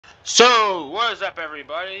So, what is up,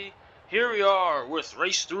 everybody? Here we are with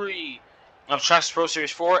Race 3 of Trackster Pro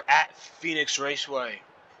Series 4 at Phoenix Raceway.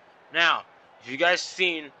 Now, if you guys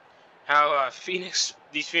seen how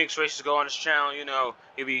these Phoenix races go on this channel, you know,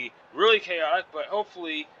 it'd be really chaotic, but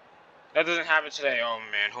hopefully that doesn't happen today. Oh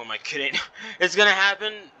man, who am I kidding? It's gonna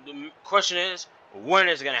happen. The question is, when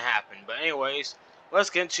is it gonna happen? But anyways,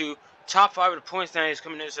 let's get into top 5 of the points standings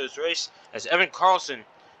coming into this race, as Evan Carlson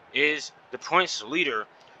is the points leader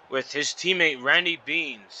with his teammate Randy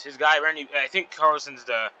Beans. His guy Randy, I think Carlson's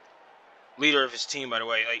the leader of his team, by the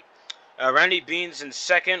way. Randy Beans in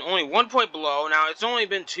second, only 1 point below. Now it's only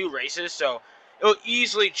been 2 races, so it'll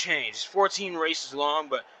easily change. It's 14 races long,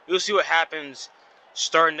 but you'll see what happens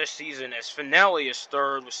starting this season, as Finelli is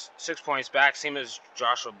third with 6 points back, same as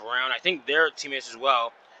Joshua Brown. I think they're teammates as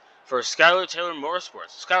well for Skylar Taylor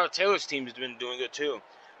Motorsports. Skylar Taylor's team has been doing good too,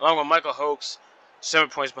 along with Michael Hoax, 7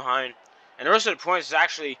 points behind. And the rest of the points is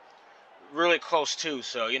actually really close too,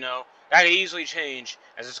 so, you know, that could easily change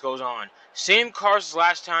as this goes on. Same cars as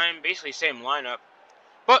last time, basically same lineup.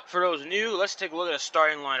 But for those new, let's take a look at the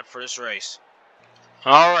starting lineup for this race.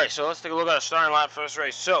 Alright, so let's take a look at the starting lineup for this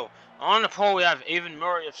race. So, on the pole we have Evan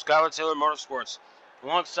Murray of Skylar Taylor Motorsports,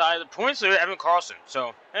 alongside the points leader Evan Carlson.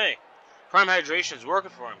 So, hey, Prime Hydration is working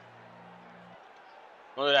for him.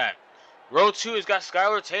 Look at that. Row 2 has got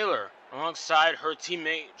Skylar Taylor, alongside her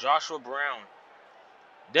teammate Joshua Brown.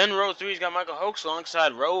 Then row 3 has got Michael Hoax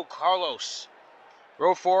alongside Raul Carlos.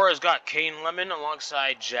 Row 4 has got Kane Lemon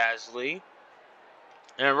alongside Jazz Lee.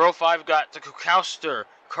 And row 5 got the Trackster,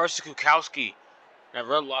 Carson Kukowski, that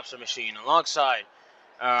Red Lobster machine, alongside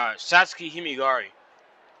Satsuki Himigari.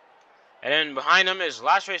 And then behind them is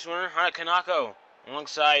last race winner Hana Kanako,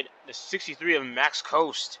 alongside the 63 of Max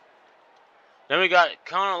Coast. Then we got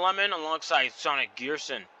Connor Lemon alongside Sonic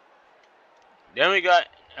Gearson. Then we got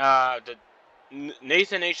the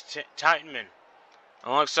Nathan H. Titanman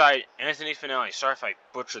alongside Anthony Finelli. Sorry if I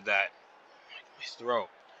butchered that. My throat.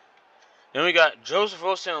 Then we got Joseph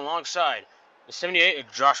Wilson alongside the 78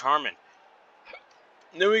 of Josh Harmon.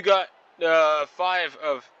 Then we got the 5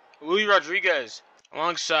 of Louis Rodriguez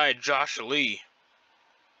alongside Josh Lee.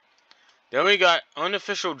 Then we got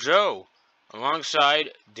Unofficial Joe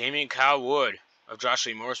alongside Damian Kyle Wood of Josh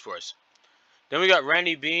Lee Motorsports. Then we got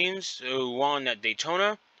Randy Beans, who won at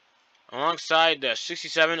Daytona, alongside the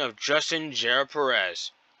 67 of Justin Jera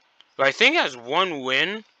Perez, who I think has 1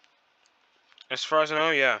 win, as far as I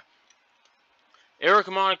know, yeah. Eric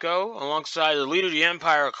Monaco, alongside the leader of the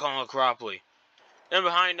Empire, Colin Cropley. Then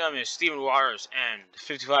behind them is Stephen Waters and the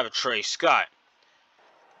 55 of Trey Scott.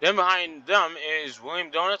 Then behind them is William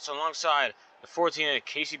Donuts alongside the 14 of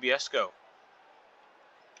Casey Biesco.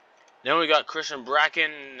 Then we got Christian Bracken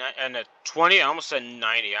and the 20, I almost said 90,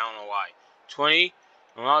 I don't know why. 20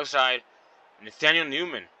 alongside Nathaniel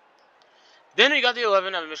Newman. Then we got the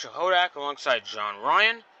 11 of Mitchell Hodak alongside John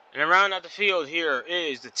Ryan. And around out the field here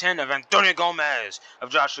is the 10 of Antonio Gomez of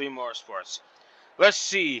Josh Lee Motorsports. Let's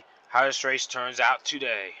see how this race turns out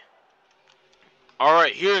today.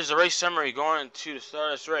 Alright, here's the race summary going into the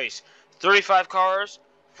start of this race. 35 cars,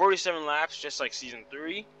 47 laps, just like Season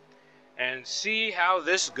 3. And see how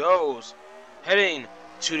this goes. Heading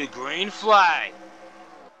to the green flag.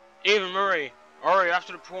 Evan Murray already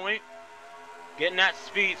after the point. Getting that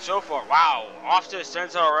speed so far. Wow, off to the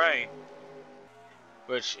sense already.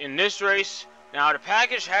 Which in this race, now the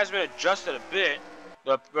package has been adjusted a bit.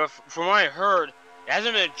 But from what I heard, it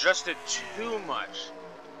hasn't been adjusted too much.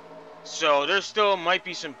 So there still might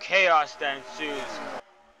be some chaos that ensues.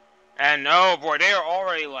 And oh boy, they are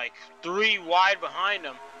already like 3 wide behind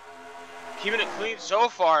them. Keeping it clean so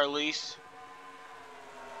far, at least.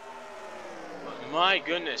 But my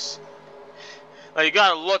goodness. Like, you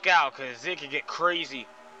gotta look out, because it could get crazy.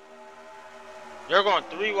 They're going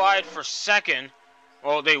 3 wide for second.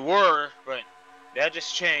 Well, they were, but that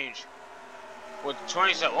just changed. With the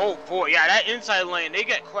 27. Oh boy, yeah, that inside lane, they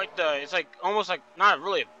get quite the. It's like almost like not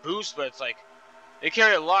really a boost, but it's like they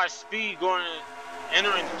carry a lot of speed going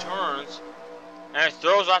entering the turns, and it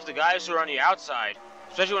throws off the guys who are on the outside,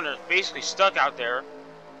 especially when they're basically stuck out there.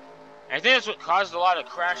 And I think that's what caused a lot of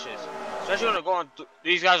crashes, especially when they're going.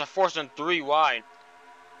 These guys are forced in 3 wide,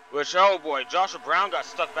 which oh boy, Joshua Brown got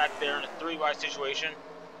stuck back there in a 3 wide situation.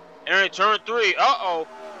 And then turn 3. Uh-oh.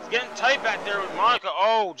 It's getting tight back there with Monica.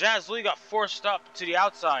 Oh, Jazz Lee got forced up to the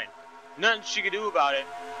outside. Nothing she could do about it.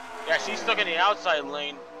 Yeah, she's stuck in the outside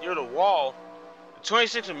lane near the wall. The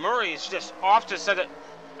 26 of Murray is just off to set it.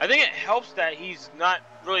 I think it helps that he's not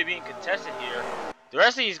really being contested here. The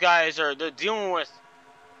rest of these guys they're dealing with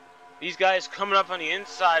these guys coming up on the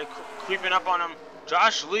inside, creeping up on them.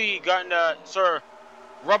 Josh Lee got into sort of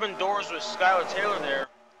rubbing doors with Skylar Taylor there.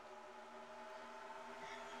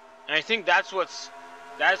 And I think that's what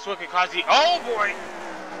could cause the, oh boy!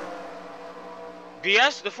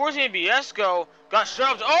 The 14 Biesco got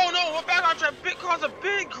shoved. Oh no, we're back on track. Caused a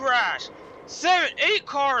big crash. 8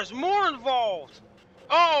 cars, more involved.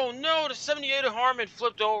 Oh no, the 78 of Harmon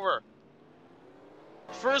flipped over.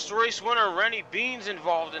 First race winner, Rennie Bean's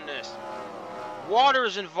involved in this.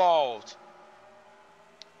 Waters involved.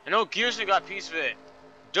 I know Gearson got a piece of it.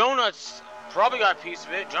 Donuts probably got a piece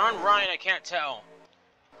of it. John Ryan, I can't tell.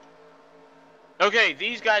 Okay,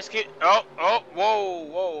 these guys can. Oh,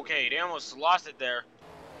 whoa, okay, they almost lost it there.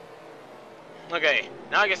 Okay,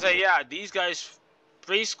 now I can say, yeah, these guys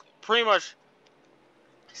pretty much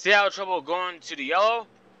stay out of trouble going to the yellow.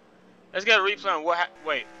 Let's get a replay on what.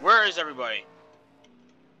 Wait, where is everybody?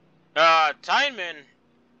 Tineman.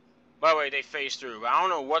 By the way, they phased through. I don't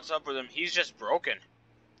know what's up with him. He's just broken.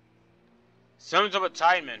 Something's up with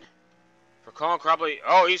Tineman. For Colin Cropley.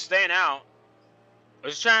 Oh, he's staying out. I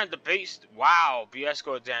was trying to debate. Wow,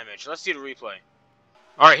 Biesco damage. Let's see the replay.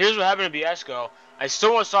 Alright, here's what happened to Biesco. I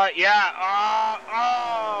still almost saw it.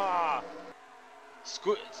 Yeah.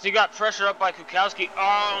 So he got pressured up by Kukowski.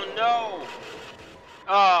 Oh, no.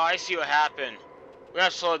 Oh, I see what happened. We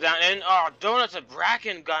gotta slow it down. And, Donuts and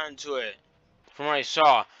Bracken got into it. From what I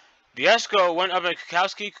saw. Biesco went up at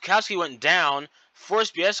Kukowski. Kukowski went down.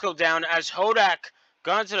 Forced Biesco down as Hodak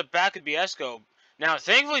got into the back of Biesco. Now,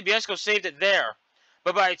 thankfully, Biesco saved it there.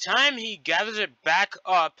 But by the time he gathers it back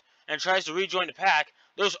up and tries to rejoin the pack,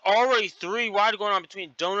 there's already 3 wide going on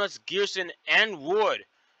between Donuts, Gearson, and Wood.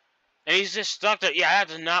 And he's just stuck there. Yeah, that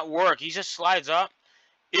does not work. He just slides up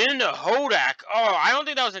into Hodak. Oh, I don't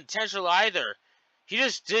think that was intentional either. He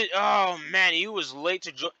just did. Oh, man, he was late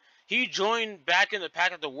to join. He joined back in the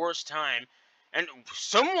pack at the worst time. And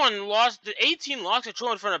someone lost. The 18 lost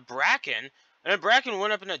control in front of Bracken. And then Bracken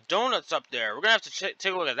went up into Donuts up there. We're going to have to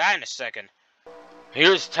take a look at that in a second.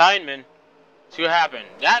 Here's Tineman. See what happened.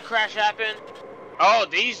 That crash happened. Oh,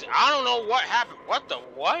 I don't know what happened. What the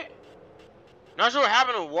what? Not sure what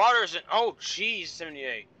happened to Waters and, oh, jeez,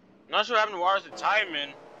 78. Not sure what happened to Waters and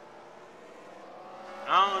Tineman.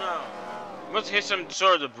 I don't know. Must hit some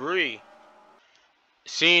sort of debris.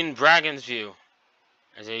 Seeing Bracken's view.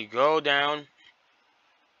 As they go down.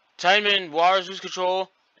 Tineman, Waters lose control.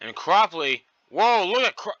 And Cropley. Whoa, look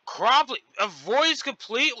at Cropley. Avoids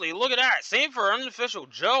completely. Look at that. Same for unofficial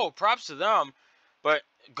Joe. Props to them. But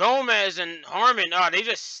Gomez and Harmon, they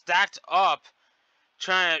just stacked up.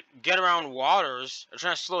 Trying to get around Waters. Or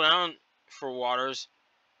trying to slow down for Waters.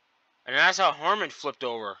 And that's how Harmon flipped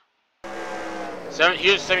over.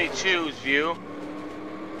 Here's 72's view.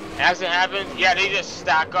 Accident happened. Yeah, they just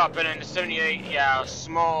stack up. And then the 78, yeah, a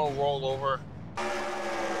small rollover.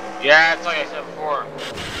 Yeah, it's like I said before.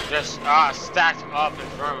 Just stacked up in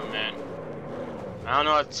front of him, man. I don't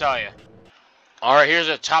know what to tell you. Alright, here's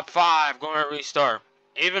a top 5 going to restart.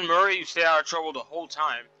 Even Murray, you stayed out of trouble the whole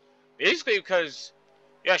time. Basically because,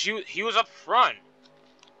 yeah, he was up front.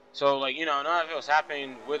 So, like, you know, none of it was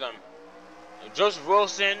happening with him. Joseph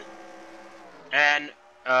Wilson and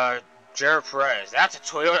Jared Perez. That's a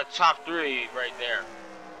Toyota top 3 right there.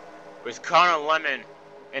 With Connor Lemon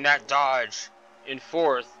in that Dodge in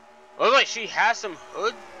 4th. Looks like she has some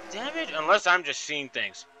hood damage, unless I'm just seeing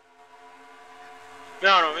things.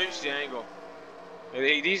 No, maybe it's the angle.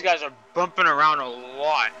 These guys are bumping around a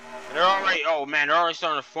lot. And they're already, oh man, they're already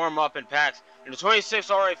starting to form up in packs. And the 26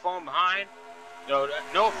 already falling behind. No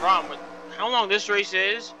problem. But how long this race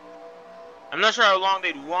is, I'm not sure how long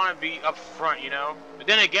they'd want to be up front, you know. But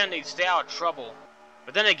then again, they'd stay out of trouble.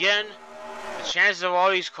 But then again, the chances of all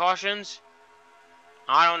these cautions,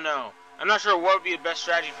 I don't know. I'm not sure what would be the best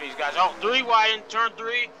strategy for these guys. Oh, 3 wide in turn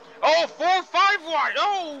 3. Oh, 4, 5 wide.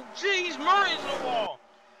 Oh, jeez, Murray's in the wall.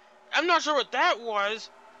 I'm not sure what that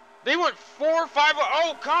was. They went 4, 5 wide.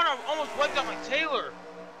 Oh, Connor almost wiped out my Taylor.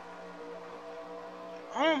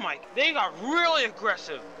 Oh my, they got really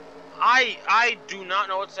aggressive. I do not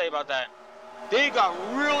know what to say about that. They got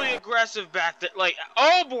really aggressive back there. Like,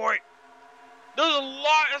 oh boy. There's a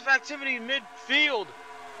lot of activity in midfield.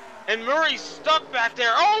 And Murray's stuck back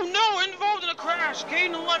there. Oh no, involved in a crash.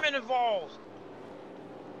 Caden Lemon involved.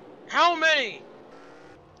 How many?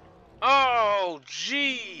 Oh,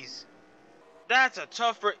 jeez. That's a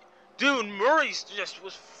tough break. Dude, Murray just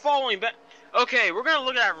was falling back. Okay, we're going to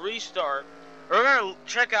look at that restart. We're going to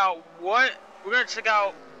check out what... We're going to check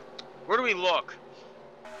out... Where do we look?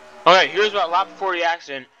 Okay, here's about lap before the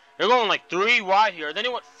accident. They're going like 3 wide here. Then they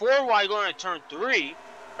went 4 wide going to turn 3.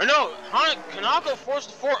 Or no, Kanako forced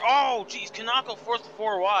the 4. Oh, jeez, Kanako forced the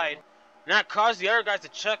 4 wide. And that caused the other guys to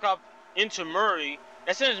check up into Murray.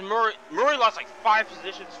 That sends Murray lost like 5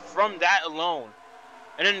 positions from that alone.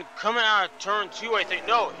 And then coming out of turn 2, I think.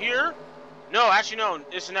 No, here? No, actually, no.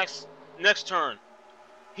 It's the next turn.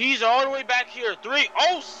 He's all the way back here. 3.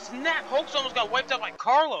 Oh, snap. Hoax almost got wiped out by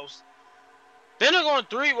Carlos. Then they're going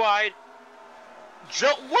 3 wide.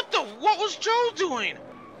 Joe, what was Joe doing?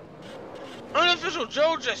 Unofficial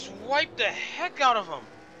Joe just wiped the heck out of him.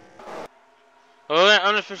 Oh, that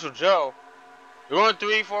unofficial Joe. They're going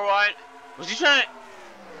 3, 4 wide. Was he trying to...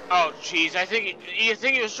 Oh, jeez. I think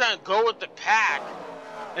he was trying to go with the pack.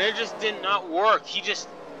 And it just did not work. I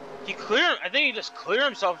think he just cleared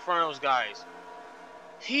himself in front of those guys.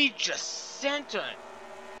 He just sent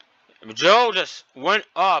it. Joe just went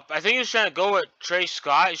up. I think he was trying to go with Trey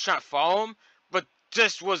Scott. He's trying to follow him. But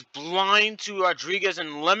just was blind to Rodriguez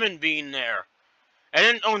and Lemon being there. And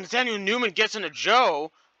then, oh, Nathaniel Newman gets into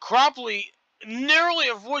Joe. Cropley narrowly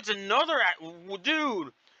avoids another...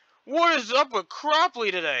 Dude, what is up with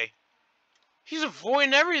Cropley today? He's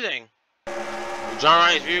avoiding everything. John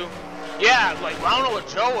Ryan's view. Yeah, like, I don't know what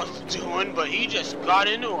Joe was doing, but he just got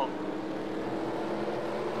into him.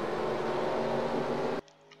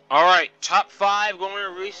 Alright, top 5 going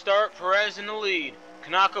to restart. Perez in the lead.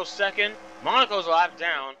 Kanako second. Monaco's a lap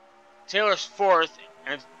down. Taylor's 4th.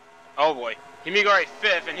 And, oh boy, Himigari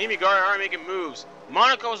 5th. And Himigari already making moves.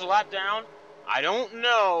 Monaco's a lap down. I don't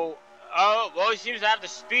know. Oh, well, he seems to have the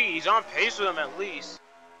speed. He's on pace with him at least.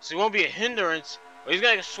 So he won't be a hindrance. But he's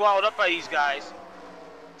going to get swallowed up by these guys.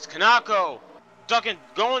 It's Kanako. Ducking,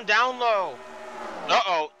 going down low.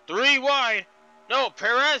 Uh-oh. 3 wide. No,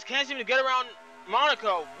 Perez can't seem to get around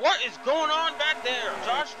Monaco. What is going on back there?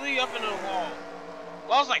 Josh Lee up into the wall.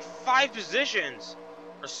 Lost like 5 positions.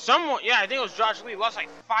 Or someone, yeah, I think it was Josh Lee. Lost like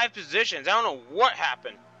 5 positions. I don't know what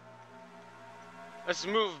happened. Let's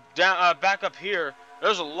move down, back up here.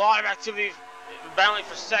 There's a lot of activity battling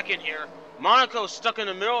for second here. Monaco's stuck in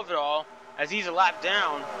the middle of it all as he's a lap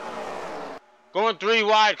down. Going 3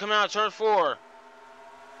 wide, coming out of turn 4.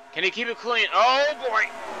 Can he keep it clean? Oh boy!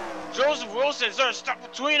 Joseph Wilson's sort of stuck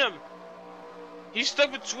between them. He's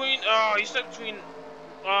stuck between,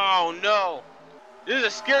 oh no. This is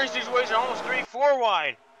a scary situation, almost 3, 4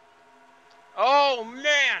 wide. Oh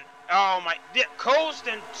man! Oh my, Coast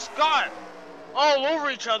and Scott all over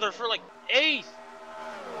each other for like 8th.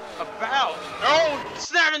 About. Oh,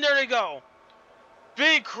 snap, and there they go.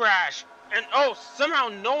 Big crash. And oh, somehow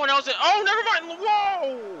no one else. Oh, never mind.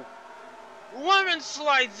 Whoa! Lemon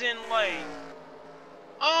slides in late.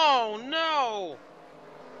 Oh no!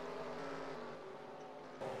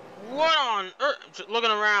 What on earth?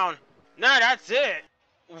 Looking around. Nah, that's it.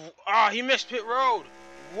 Oh, he missed pit road.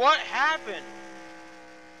 What happened?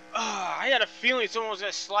 I had a feeling someone was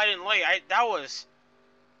gonna slide in late. That was.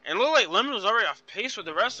 And it looked like Lemon was already off pace with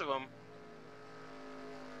the rest of them.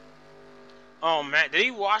 Oh man, did he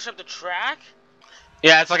wash up the track?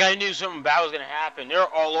 Yeah, it's like I knew something bad was gonna happen. They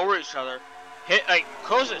were all over each other. Hit like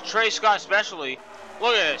Coast, Trey Scott especially.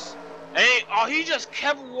 Look at this. And he just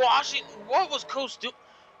kept washing. What was Coast doing?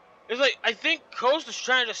 It's like I think Coast was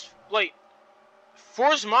trying to just like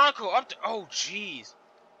force Monaco up to. Oh jeez.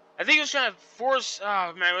 I think he was trying to force.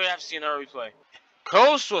 Oh man, we have to see another replay.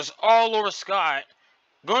 Coast was all over Scott.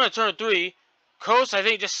 Going to turn 3, Coast I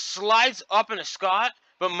think just slides up into Scott,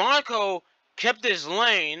 but Monaco kept his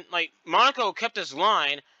lane, like Monaco kept his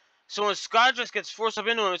line, so when Scott just gets forced up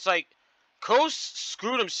into him, it's like Coast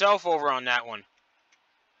screwed himself over on that one.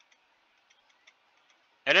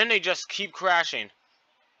 And then they just keep crashing.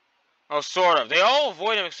 Oh, sort of. They all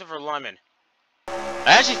avoid him except for Lemon. I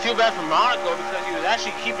actually feel bad for Monaco because he was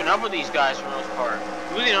actually keeping up with these guys for the most part.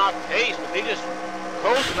 He was off pace, but they just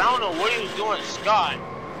Coast, I don't know what he was doing to Scott.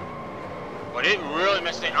 But it really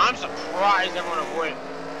messed it. I'm surprised everyone avoided.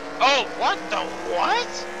 Oh,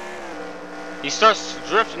 what? He starts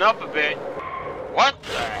drifting up a bit. What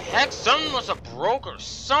the heck? Something must have broke or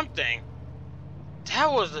something.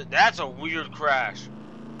 That's a weird crash.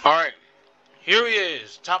 Alright. Here he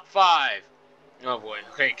is. Top 5. Oh boy.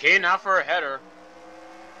 Okay, Kane out for a header.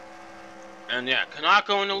 And yeah,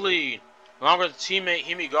 Kanako in the lead. Along with his teammate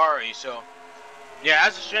Himigari, so yeah,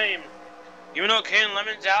 that's a shame. Even though Kane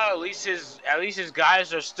Lemon's out, at least his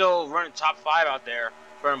guys are still running top 5 out there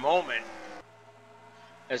for a moment.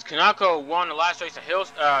 As Kanako won the last race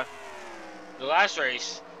at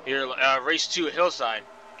race 2 at Hillside.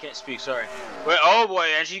 Can't speak, sorry. But oh boy,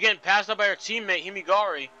 and she's getting passed up by her teammate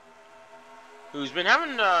Himigari, who's been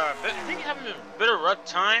having a bit of a rough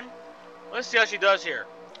time. Let's see how she does here.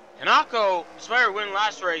 Kanako, despite her win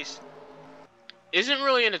last race, isn't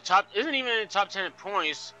even in the top 10 in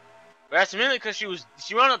points. But that's mainly because she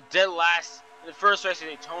wound up dead last in the first race at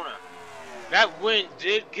Daytona. That win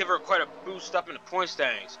did give her quite a boost up in the point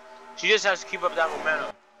standings. She just has to keep up that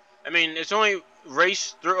momentum. I mean, it's only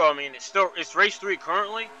race through. I mean, it's race 3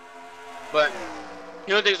 currently, but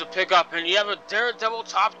you know things will pick up, and you have a Daredevil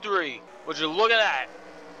top 3. Would you look at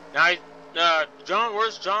that? Now,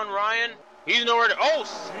 where's John Ryan? He's nowhere to. Oh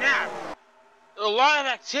snap! A lot of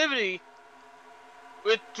activity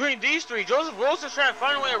between these 3. Joseph Wilson's trying to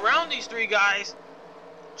find a way around these 3 guys.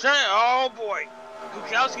 Oh boy,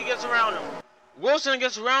 Kukowski gets around him. Wilson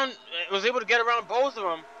was able to get around both of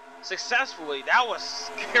them successfully. That was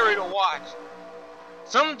scary to watch.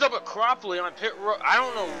 Something's up with Cropley on pit road. I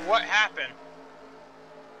don't know what happened.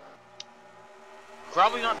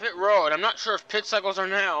 Cropley's on pit road. I'm not sure if pit cycles are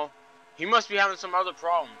now. He must be having some other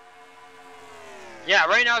problem. Yeah,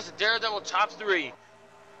 right now it's the Daredevil top 3.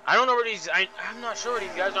 I don't know where these. I'm not sure where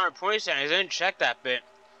these guys are in point standings. I didn't check that bit,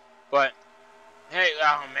 but hey,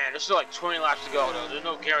 oh man, there's still like 20 laps to go though. There's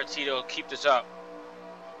no guarantee they'll keep this up.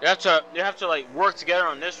 They have to like work together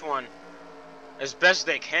on this one as best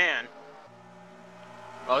they can.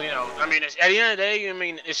 Well, you know, I mean, at the end of the day, I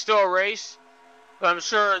mean, it's still a race, but I'm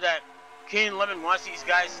sure that Kane Lemon wants these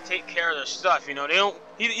guys to take care of their stuff. You know, they don't.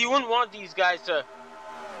 He wouldn't want these guys to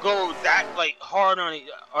go that like hard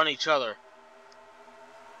on each other.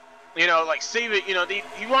 You know, like save it. You know,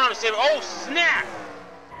 you want them to save it. Oh snap!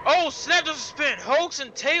 Oh snap! Does a spin. Hoax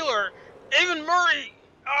and Taylor, even Murray,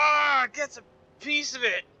 gets a piece of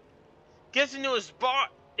it. Gets into his boss.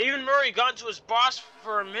 Even Murray got into his boss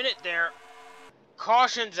for a minute there.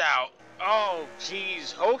 Caution's out. Oh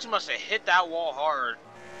jeez, Hoax must have hit that wall hard.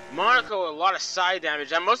 Monaco a lot of side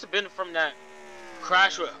damage. That must have been from that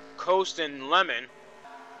crash with Coast and Lemon.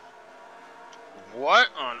 What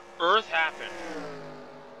on earth happened?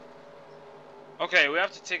 Okay, we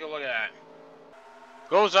have to take a look at that.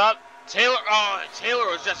 Goes up. Taylor. Oh, Taylor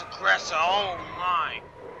was just aggressive. Oh my.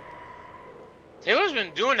 Taylor's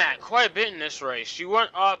been doing that quite a bit in this race. She went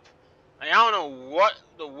up. I don't know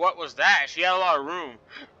what was that. She had a lot of room.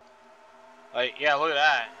 Like, yeah, look at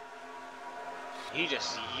that. He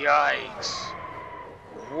just, yikes.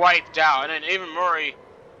 Wiped out. And then even Murray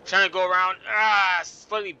trying to go around.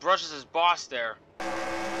 Slightly brushes his boss there.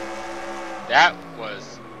 That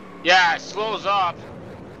was, yeah, it slows up.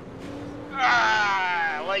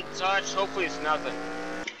 Light touch. Hopefully it's nothing.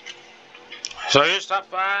 So here's top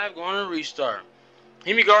 5 going to restart.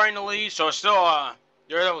 Himigari in the lead, so it's still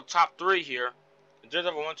Daredevil top 3 here.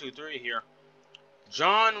 Daredevil 1, 2, 3 here.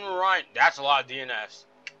 John Ryan, that's a lot of DNFs.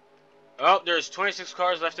 Oh, there's 26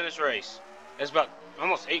 cars left in this race. There's about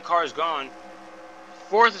almost 8 cars gone.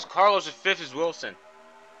 4th is Carlos and 5th is Wilson.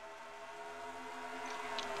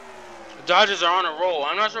 The Dodgers are on a roll.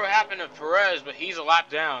 I'm not sure what happened to Perez, but he's a lap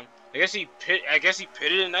down. I guess he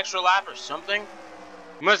pitted an extra lap or something.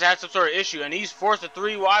 He must have had some sort of issue, and he's forced to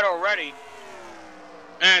 3 wide already.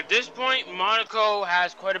 And at this point, Monaco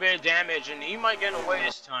has quite a bit of damage, and he might get away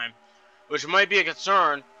this time, which might be a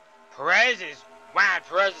concern. Perez is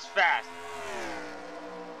fast.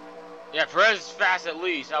 Yeah, Perez is fast at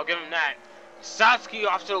least. I'll give him that. Satsuki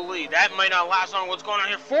off to the lead. That might not last long. What's going on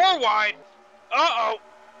here? 4 wide. Uh-oh.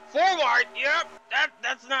 4 wide. Yep.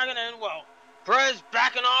 That's not going to end well. Perez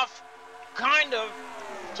backing off. Kind of.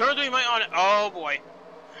 Turn 3 might on it. Oh, boy.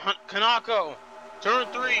 Kanako. Turn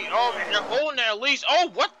 3. Oh, man. They're holding it at least.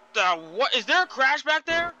 Oh, what? Is there a crash back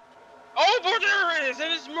there? Oh, but there it is.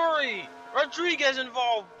 And it's Murray. Rodriguez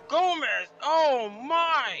involved. Gomez. Oh,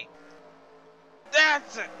 my.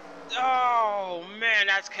 That's it. Oh, man.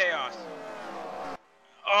 That's chaos.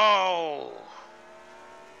 Oh.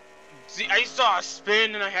 See, I saw a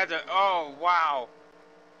spin and I had to. Oh, wow.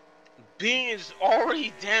 Bean is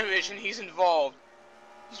already damaged and he's involved.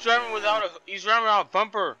 He's driving without a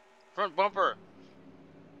bumper. Front bumper.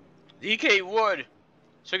 DK Wood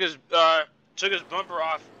took his bumper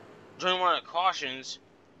off during one of the cautions.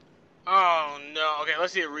 Oh no. Okay,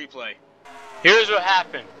 let's see a replay. Here's what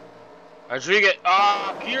happened. Rodriguez.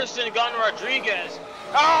 Peterson got into Rodriguez.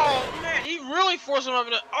 Oh man, he really forced him up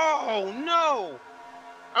into. Oh no.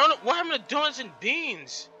 I don't know what happened to Donuts and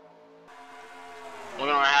Beans. Look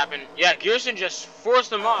at what happened. Yeah, Gearson just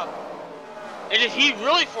forced him up. And he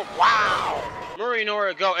really wow. Murray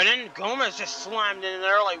nowhere to go. And then Gomez just slammed in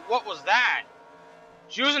there. Like, what was that?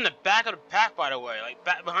 She was in the back of the pack, by the way. Like,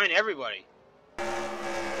 back behind everybody.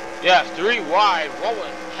 Yeah, 3 wide. What the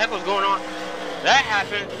heck was going on? That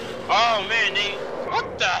happened. Oh, man.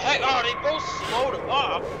 What the heck? Oh, they both slowed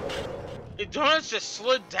up. The Donuts just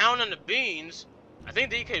slid down on the Beans. I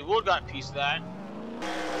think DK Wood got a piece of that.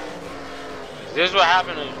 This is what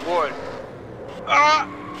happened to Wood.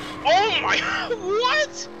 Oh my,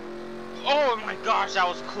 what? Oh my gosh, that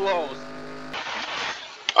was close.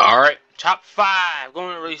 Alright, top 5,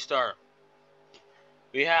 going to restart.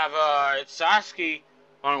 We have, it's Sasuke,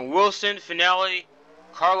 on Wilson, Finelli,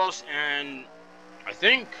 Carlos, and I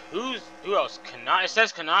think who else? It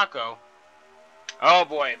says Kanako. Oh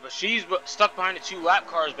boy, but she's stuck behind the 2 lap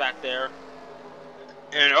cars back there.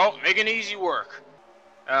 And oh, making easy work.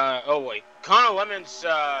 Oh wait, Connor Lemon's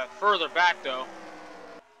further back though.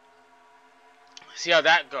 See how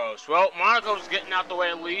that goes. Well, Monaco's getting out the way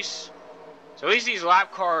at least. So at least these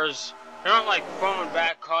lap cars, they're not like falling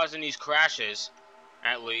back causing these crashes.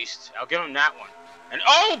 At least. I'll give them that one. And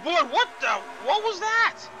oh boy, what was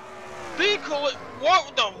that?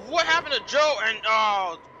 What happened to Joe? And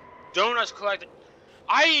oh, Donuts collected.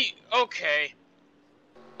 Okay.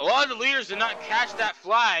 A lot of the leaders did not catch that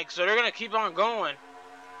flag, so they're gonna keep on going.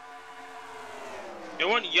 They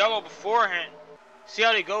went yellow beforehand. See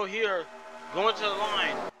how they go here, going to the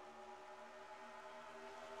line.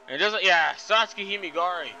 And it doesn't, yeah, Satsuki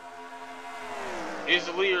Himigari is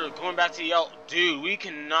the leader going back to yellow. Dude, we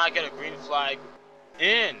cannot get a green flag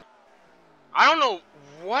in. I don't know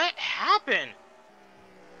what happened.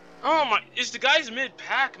 Oh my, it's the guys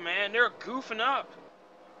mid-pack, man. They're goofing up.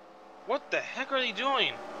 What the heck are they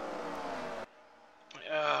doing?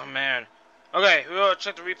 Oh man. Okay, we'll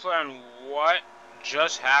check the replay on what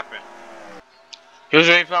just happened. Here's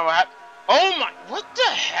the replay on what happened. Oh my, what the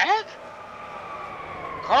heck?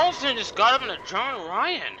 Carlson just got up into John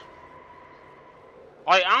Ryan.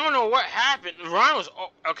 Like, I don't know what happened. Ryan was,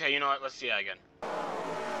 okay, you know what, let's see that again.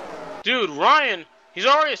 Dude, Ryan, he's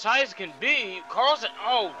already as high as can be. Carlson,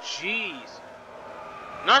 oh jeez.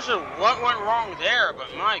 Not sure what went wrong there,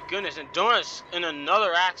 but my goodness, and Donuts in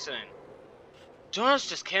another accident. Donuts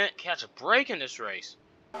just can't catch a break in this race.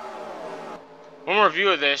 One more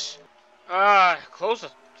view of this. Close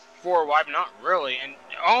to 4 wide, but not really. And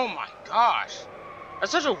oh my gosh,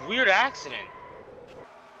 that's such a weird accident.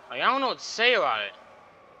 Like, I don't know what to say about it.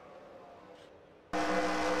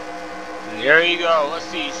 And there you go. Let's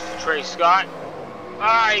see, Trey Scott.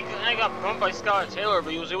 I got bumped by Scott Taylor,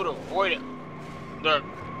 but he was able to avoid it.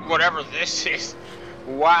 Whatever this is.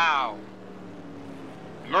 Wow.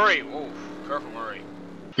 Murray. Oof. Careful, Murray.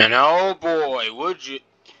 And oh boy, would you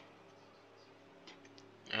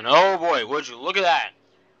look at that.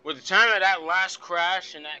 With the time of that last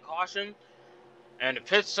crash and that caution and the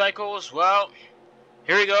pit cycles, well,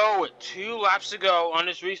 here we go with 2 laps to go on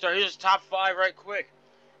this restart. Here's the top 5 right quick.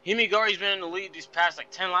 Himigari's been in the lead these past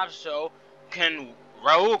like 10 laps or so. Can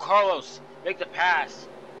Raul Carlos make the pass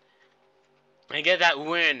and get that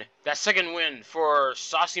win, that second win for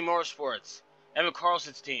Saucy Motorsports, Evan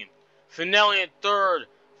Carlson's team? Finelli in 3rd.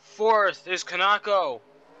 4th is Kanako.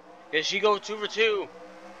 Can she go 2 for 2?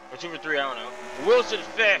 Or 2 for 3, I don't know. Wilson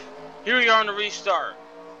 5th. Here we are on the restart.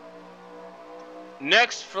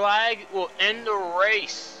 Next flag will end the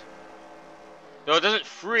race. Though it doesn't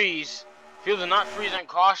freeze. Field does not freeze on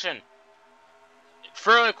caution.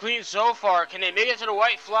 Fairly clean so far. Can they make it to the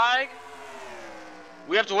white flag?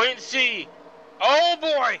 We have to wait and see. Oh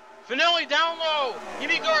boy! Finelli down low.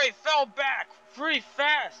 Himigari fell back pretty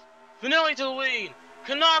fast. Finelli to the lead.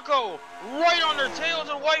 Kanako right on their tail to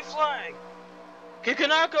the white flag. Can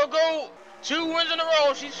Kanako go 2 wins in a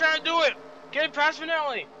row? She's trying to do it. Get it past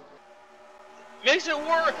Finelli. Makes it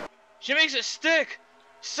work. She makes it stick.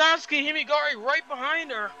 Satsuki Himigari right behind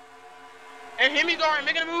her. And Himigari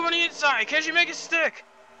making a move on the inside. Can she make it stick?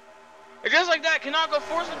 And just like that, Kanako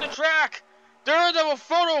forces the track. Daredevil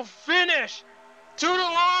photo finish. To the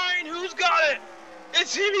line. Who's got it?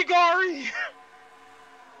 It's Himigari.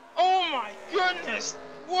 Oh my goodness.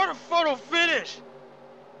 What a photo finish.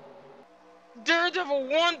 Daredevil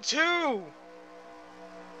 1-2.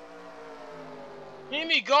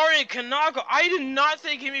 Himigari and Kanako. I did not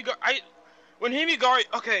think Himigari. When Himigari.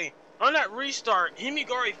 Okay. On that restart,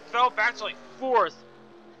 Himigari fell back to like 4th.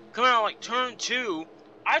 Coming out like turn 2.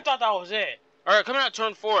 I thought that was it. Alright, coming out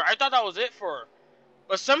turn 4. I thought that was it for her.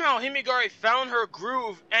 But somehow Himigari found her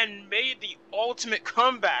groove and made the ultimate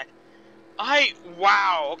comeback.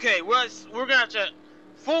 Wow. Okay, we're gonna have to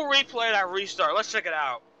full replay that restart. Let's check it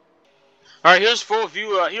out. Alright, here's full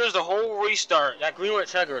view. Here's the whole restart. That green with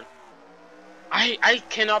checkered. I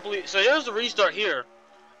cannot believe. So here's the restart here.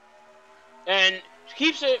 And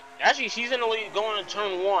keeps it. Actually, she's in the lead going into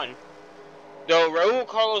turn 1. Though Raul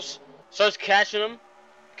Carlos starts catching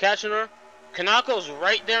her. Kanako's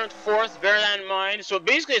right there in 4th. Bear that in mind. So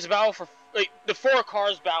basically, it's a battle for like the 4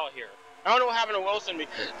 cars battle here. I don't know what happened to Wilson.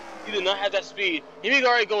 He did not have that speed.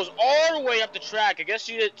 Himigari goes all the way up the track. I guess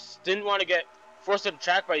she just didn't want to get forced up the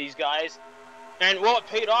track by these guys. And well, it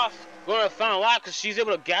paid off going to the final lap because she's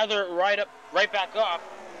able to gather it right back up.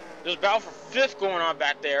 There's a battle for 5th going on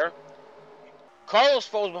back there. Carlos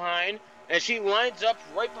falls behind, and she lines up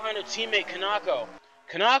right behind her teammate Kanako.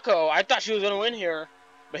 Kanako, I thought she was going to win here.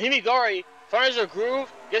 But Himigari finds her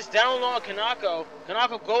groove, gets down low on Kanako.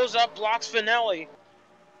 Kanako goes up, blocks Finelli.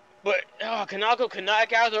 But Kanako cannot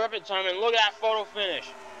get out of the rep in time, and look at that photo finish.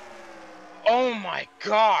 Oh my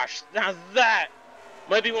gosh, now that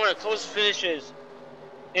might be one of the closest finishes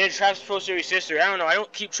in Trackster Pro Series history. I don't know, I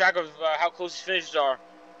don't keep track of how close these finishes are,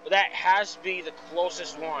 but that has to be the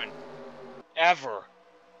closest one ever.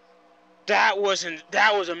 That was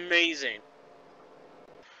amazing.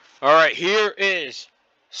 Alright, here is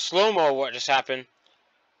slow-mo what just happened.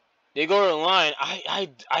 They go to the line.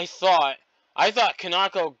 I thought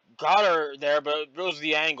Kanako got her there, but it was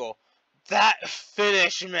the angle. That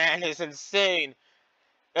finish, man, is insane.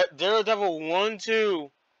 That Daredevil 1-2.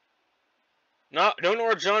 Don't know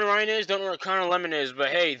where John Ryan is, don't know where Connor Lemon is, but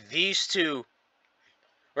hey, these two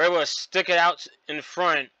were able to stick it out in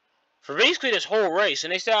front for basically this whole race,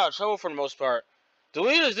 and they stayed out of trouble for the most part. The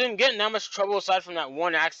leaders didn't get in that much trouble aside from that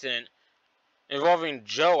one accident involving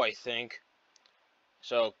Joe, I think.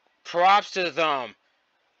 So, props to them.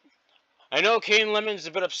 I know Caden Lemon's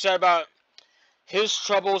a bit upset about his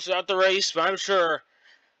troubles throughout the race, but I'm sure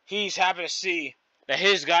he's happy to see that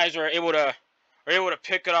his guys were able to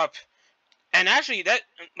pick it up. And actually, that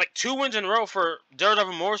like 2 wins in a row for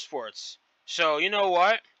Daredevil Motorsports. So you know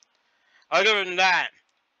what? I'll give them that.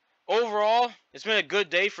 Overall, it's been a good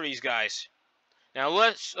day for these guys. Now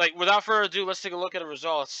without further ado, let's take a look at the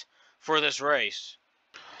results for this race.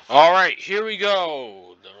 All right, here we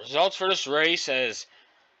go. The results for this race is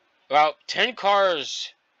about 10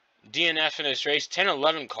 cars DNF in this race. 10,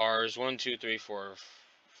 11 cars. 1, 2, 3, 4,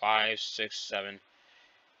 5, 6, 7.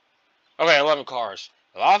 Okay, 11 cars.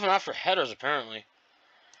 A lot of them out for headers, apparently.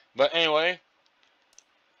 But anyway,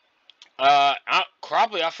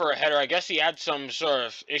 Cropley out for a header. I guess he had some sort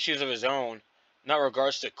of issues of his own, not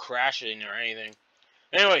regards to crashing or anything.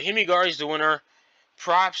 Anyway, Himigari's the winner.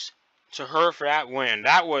 Props to her for that win.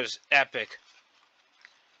 That was epic.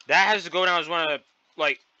 That has to go down as one of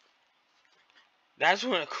the, that's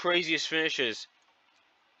one of the craziest finishes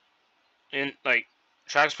in,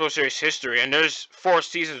 Trackster Pro Series history. And there's 4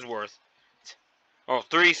 seasons worth. Oh,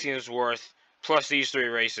 3 seasons worth, plus these 3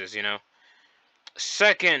 races, you know.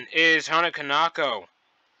 Second is Hana Kanako.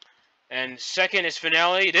 And second is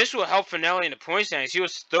Finelli. This will help Finelli in the point standings. He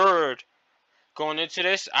was 3rd going into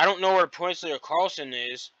this. I don't know where points leader Carlson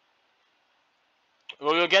is.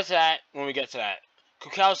 Well, we'll get to that when we get to that.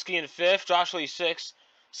 Kukowski in 5th, Josh Lee 6th.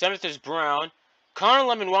 7th is Brown. Connor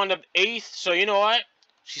Lemon wound up 8th, so you know what?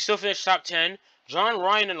 She still finished top 10. John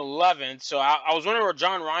Ryan in 11th, so I was wondering where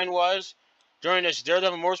John Ryan was during this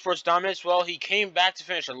Daredevil Motorsports dominance. Well, he came back to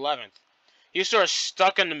finish 11th. He was sort of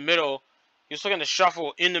stuck in the middle. He was stuck in the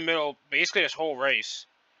shuffle in the middle, basically this whole race.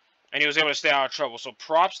 And he was able to stay out of trouble, so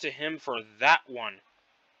props to him for that one.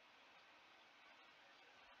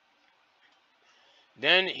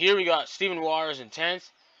 Then here we got Stephen Waters in 10th.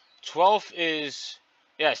 12th is,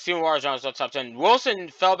 Stephen Waters on the top 10. Wilson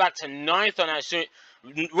fell back to 9th on that.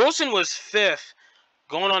 Wilson was 5th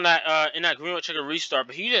going on that in that Greenwood Checker restart,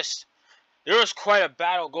 but there was quite a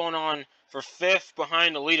battle going on for 5th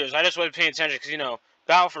behind the leaders. I just wasn't paying attention because, you know,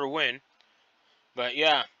 battle for the win. But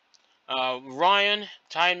yeah, Ryan,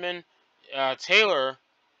 Tideman, Taylor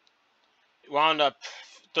wound up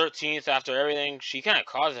 13th after everything. She kind of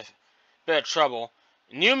caused a bit of trouble.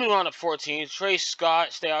 Newman wound up 14th. Trey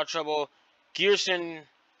Scott stayed out of trouble. Gearson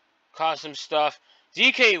caused some stuff.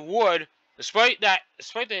 DK Wood, despite the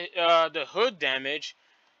hood damage,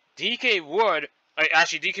 DK Wood,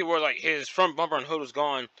 his front bumper and hood was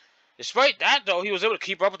gone. Despite that, though, he was able to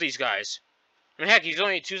keep up with these guys. I mean, heck, he's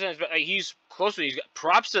only 2 seconds back. He's close to these guys.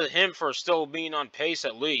 Props to him for still being on pace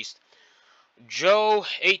at least. Joe,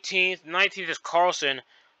 18th. 19th is Carlson.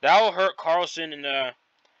 That'll hurt Carlson in the...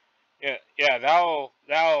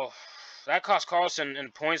 that cost Carlson in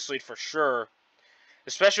the points lead for sure.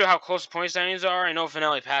 Especially how close the point standings are. I know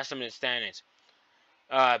Finelli passed him in the standings.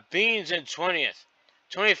 Beans in 20th.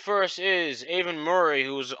 21st is Avon Murray,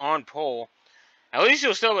 who was on pole. At least he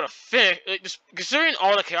was still able to finish. Just considering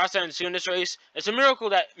all the chaos that ensued in this race, it's a miracle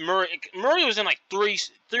that Murray was in like three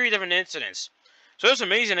different incidents. So it's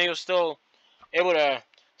amazing that he was still able to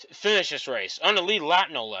finish this race on the lead lap,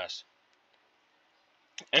 no less.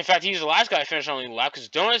 And in fact, he's the last guy to finish on the lead lap because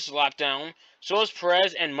Donuts lapped down. So is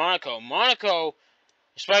Perez and Monaco. Monaco,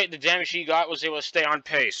 despite the damage he got, was able to stay on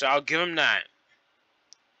pace. So I'll give him that.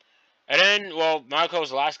 And then, well, Monaco was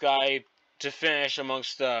the last guy to finish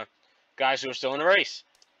amongst the guys who were still in the race.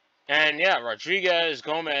 And yeah, Rodriguez,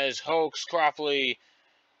 Gomez, Hoax, Cropley,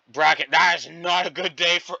 Brackett. That is not a good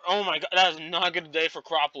day for, oh my god, that is not a good day for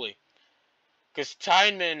Cropley. Because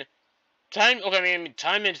Tideman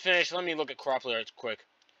finished, let me look at Cropley right quick.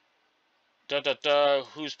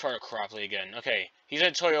 Who's part of Cropley again? Okay, he's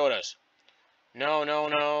in Toyotas.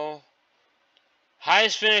 No.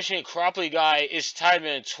 Highest finishing Cropley guy is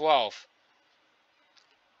Tideman at 12.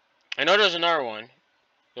 I know there's another one.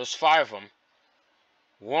 There's 5 of them.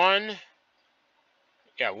 1,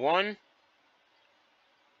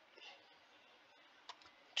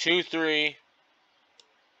 2, 3,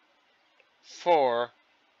 4,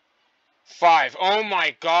 5. Oh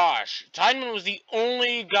my gosh. Tideman was the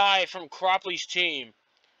only guy from Cropley's team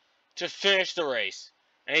to finish the race.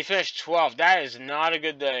 And he finished 12th. That is not a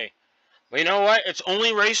good day. But you know what? It's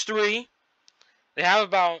only race 3. They have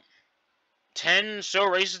about 10 so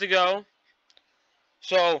races to go.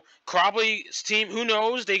 So, Cropley's team, who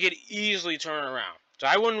knows? They could easily turn around. So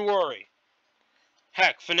I wouldn't worry.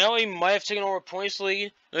 Heck, Finelli might have taken over points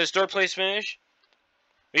lead in his 3rd place finish.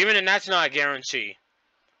 Even then, that's not a guarantee.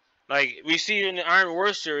 Like, we see in the Iron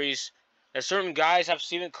War Series that certain guys have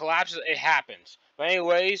seen collapses. It happens. But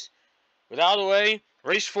anyways, without the way,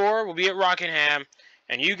 race 4 will be at Rockingham.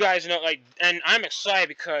 And you guys know, like, and I'm excited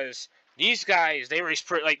because these guys, they race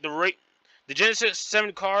pretty, like, the Genesis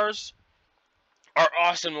 7 cars are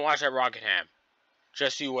awesome to watch at Rockingham.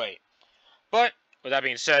 Just you wait. But, with that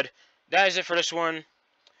being said, that is it for this one.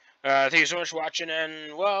 Thank you so much for watching,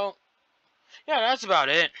 and, well, yeah, that's about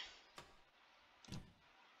it.